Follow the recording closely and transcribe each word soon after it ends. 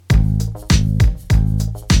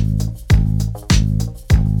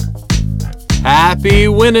Happy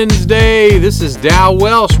Wednesday! This is Dow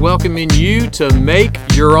Welsh welcoming you to Make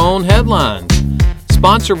Your Own Headlines.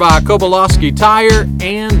 Sponsored by Kowalski Tire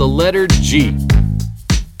and the letter G.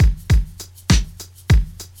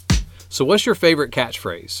 So what's your favorite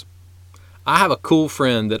catchphrase? I have a cool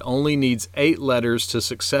friend that only needs 8 letters to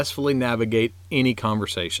successfully navigate any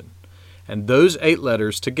conversation. And those 8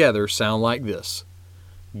 letters together sound like this.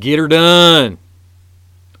 Get her done!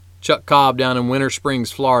 Chuck Cobb down in Winter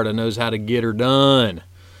Springs, Florida knows how to get her done.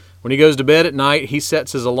 When he goes to bed at night, he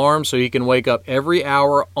sets his alarm so he can wake up every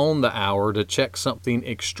hour on the hour to check something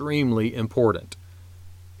extremely important.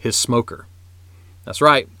 His smoker. That's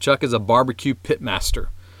right, Chuck is a barbecue pitmaster.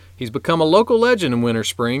 He's become a local legend in Winter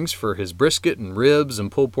Springs for his brisket and ribs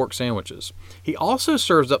and pulled pork sandwiches. He also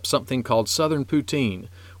serves up something called Southern Poutine,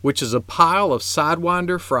 which is a pile of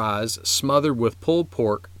Sidewinder fries smothered with pulled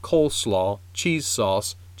pork, coleslaw, cheese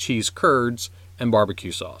sauce, cheese curds, and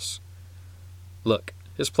barbecue sauce. Look,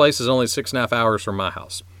 his place is only 6.5 hours from my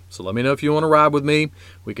house, so let me know if you want to ride with me.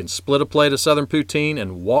 We can split a plate of Southern Poutine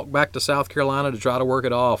and walk back to South Carolina to try to work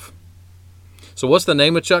it off. So what's the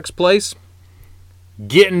name of Chuck's place?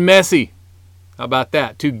 Getting Messy. How about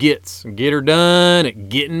that? 2 gets. Get her done at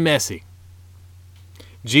Getting Messy.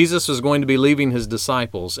 Jesus was going to be leaving his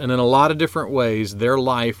disciples, and in a lot of different ways, their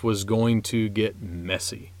life was going to get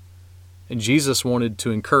messy. And Jesus wanted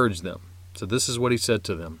to encourage them. So this is what he said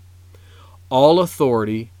to them. All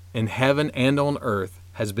authority in heaven and on earth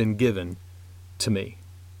has been given to me.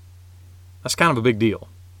 That's kind of a big deal.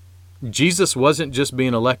 Jesus wasn't just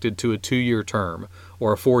being elected to a 2-year term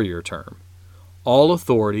or a 4-year term. All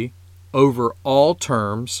authority over all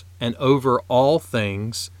terms and over all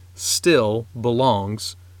things still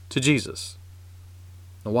belongs to Jesus.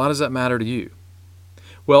 Now, why does that matter to you?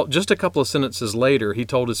 Well, just a couple of sentences later, he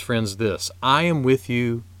told his friends this, I am with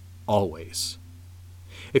you always.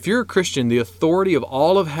 If you're a Christian, the authority of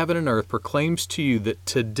all of heaven and earth proclaims to you that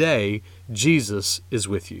today Jesus is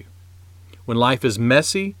with you. When life is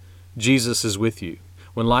messy, Jesus is with you.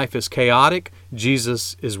 When life is chaotic,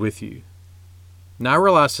 Jesus is with you. Now, I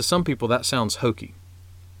realize to some people that sounds hokey.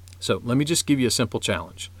 So let me just give you a simple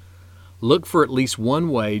challenge. Look for at least one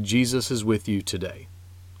way Jesus is with you today.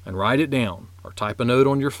 And write it down or type a note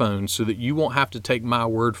on your phone so that you won't have to take my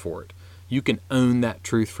word for it. You can own that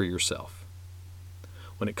truth for yourself.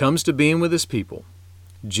 When it comes to being with his people,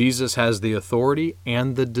 Jesus has the authority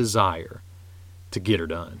and the desire to get her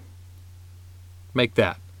done. Make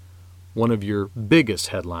that one of your biggest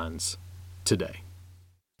headlines today.